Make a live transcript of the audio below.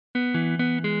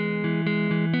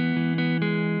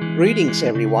Greetings,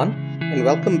 everyone, and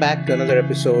welcome back to another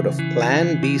episode of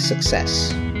Plan B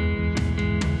Success.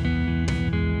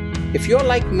 If you're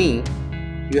like me,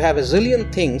 you have a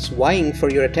zillion things vying for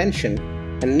your attention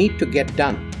and need to get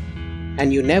done,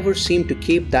 and you never seem to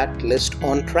keep that list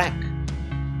on track.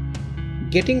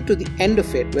 Getting to the end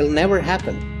of it will never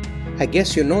happen. I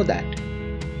guess you know that.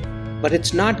 But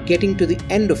it's not getting to the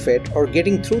end of it or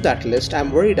getting through that list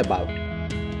I'm worried about.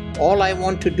 All I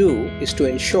want to do is to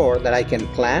ensure that I can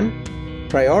plan,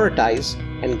 prioritize,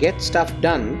 and get stuff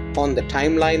done on the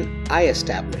timeline I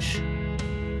establish.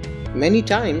 Many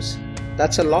times,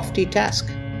 that's a lofty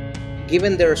task,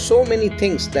 given there are so many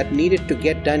things that needed to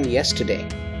get done yesterday.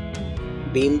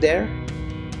 Been there?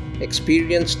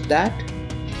 Experienced that?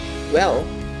 Well,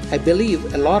 I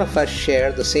believe a lot of us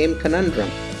share the same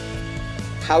conundrum.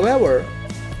 However,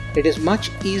 it is much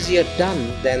easier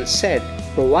done than said,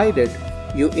 provided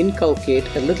you inculcate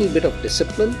a little bit of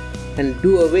discipline and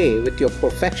do away with your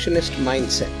perfectionist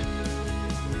mindset.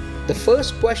 The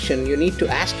first question you need to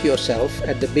ask yourself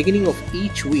at the beginning of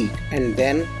each week and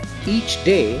then each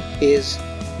day is,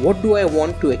 what do I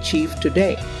want to achieve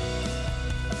today?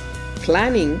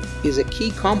 Planning is a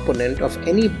key component of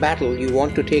any battle you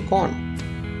want to take on.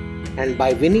 And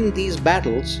by winning these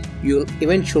battles, you'll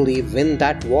eventually win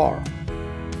that war.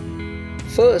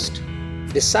 First,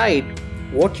 decide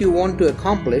what you want to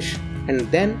accomplish and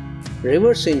then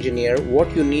reverse engineer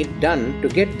what you need done to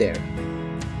get there.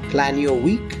 Plan your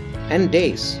week and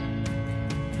days.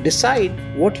 Decide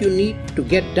what you need to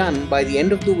get done by the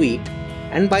end of the week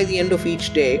and by the end of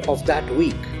each day of that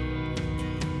week.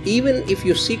 Even if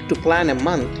you seek to plan a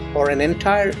month or an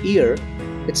entire year,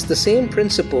 it's the same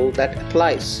principle that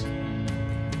applies.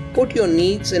 Put your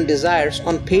needs and desires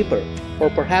on paper or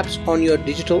perhaps on your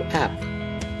digital app.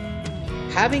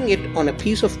 Having it on a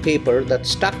piece of paper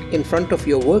that's stuck in front of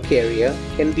your work area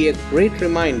can be a great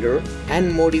reminder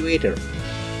and motivator.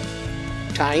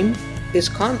 Time is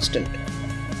constant,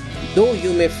 though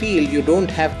you may feel you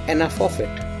don't have enough of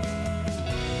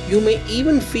it. You may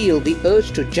even feel the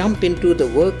urge to jump into the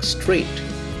work straight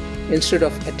instead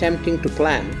of attempting to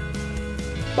plan.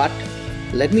 But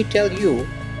let me tell you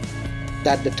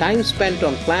that the time spent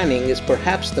on planning is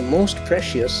perhaps the most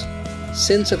precious,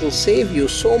 since it'll save you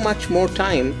so much more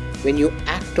time when you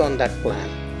act on that plan.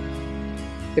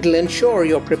 It'll ensure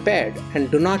you're prepared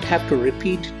and do not have to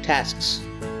repeat tasks.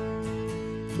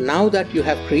 Now that you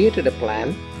have created a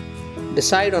plan,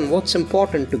 decide on what's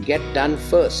important to get done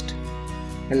first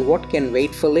and what can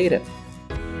wait for later.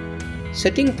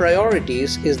 Setting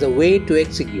priorities is the way to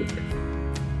execute.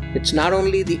 It's not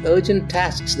only the urgent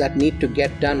tasks that need to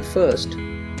get done first,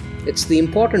 it's the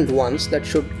important ones that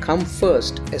should come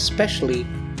first, especially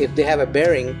if they have a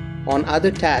bearing on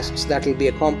other tasks that will be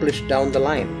accomplished down the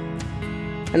line.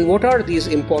 And what are these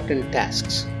important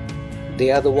tasks?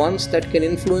 They are the ones that can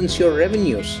influence your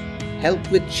revenues, help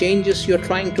with changes you're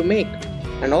trying to make,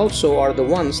 and also are the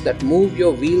ones that move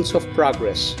your wheels of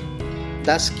progress,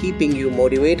 thus keeping you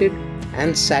motivated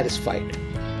and satisfied.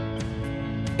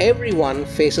 Everyone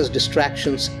faces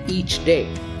distractions each day.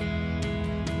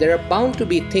 There are bound to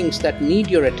be things that need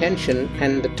your attention,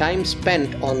 and the time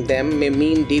spent on them may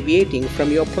mean deviating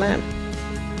from your plan.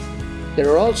 There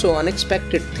are also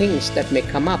unexpected things that may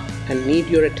come up and need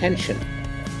your attention.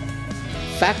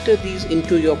 Factor these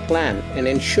into your plan and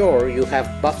ensure you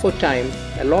have buffer time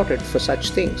allotted for such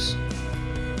things.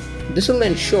 This will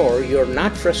ensure you're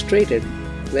not frustrated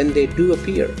when they do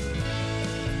appear.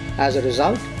 As a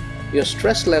result, your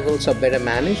stress levels are better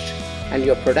managed and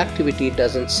your productivity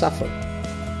doesn't suffer.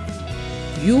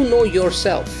 You know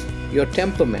yourself, your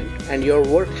temperament, and your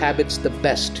work habits the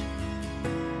best.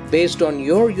 Based on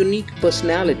your unique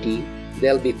personality,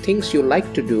 there'll be things you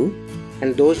like to do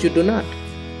and those you do not.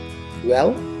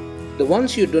 Well, the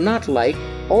ones you do not like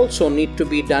also need to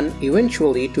be done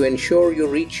eventually to ensure you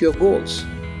reach your goals.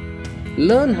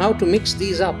 Learn how to mix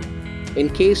these up in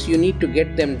case you need to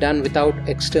get them done without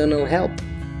external help.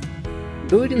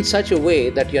 Do it in such a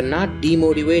way that you're not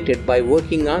demotivated by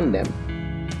working on them.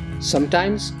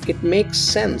 Sometimes it makes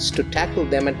sense to tackle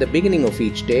them at the beginning of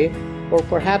each day or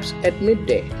perhaps at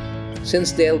midday,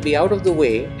 since they'll be out of the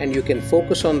way and you can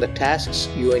focus on the tasks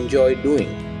you enjoy doing.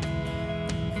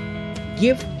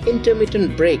 Give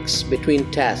intermittent breaks between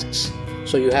tasks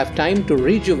so you have time to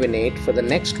rejuvenate for the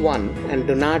next one and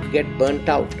do not get burnt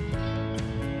out.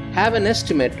 Have an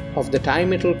estimate of the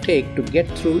time it'll take to get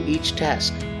through each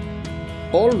task.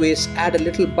 Always add a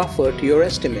little buffer to your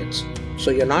estimates so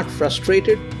you're not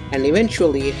frustrated and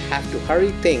eventually have to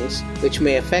hurry things which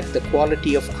may affect the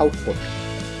quality of output.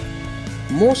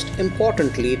 Most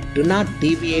importantly, do not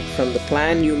deviate from the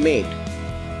plan you made.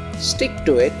 Stick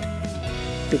to it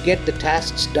to get the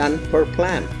tasks done per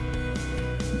plan.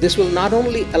 This will not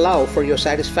only allow for your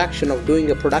satisfaction of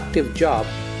doing a productive job,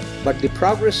 but the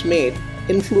progress made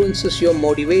influences your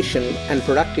motivation and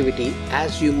productivity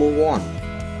as you move on.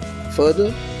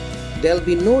 Further, there'll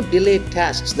be no delayed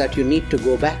tasks that you need to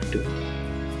go back to.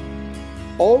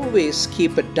 Always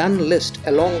keep a done list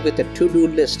along with a to-do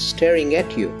list staring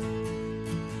at you.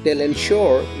 They'll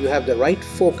ensure you have the right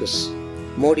focus,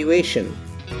 motivation,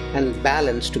 and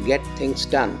balance to get things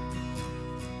done.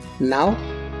 Now,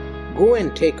 go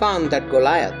and take on that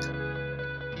Goliath.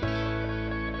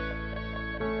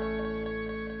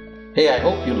 Hey, I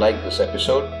hope you liked this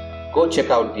episode. Go check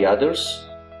out the others,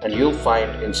 and you'll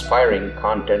find inspiring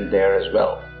content there as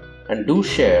well. And do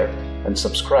share and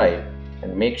subscribe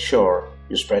and make sure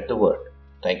you spread the word.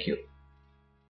 Thank you.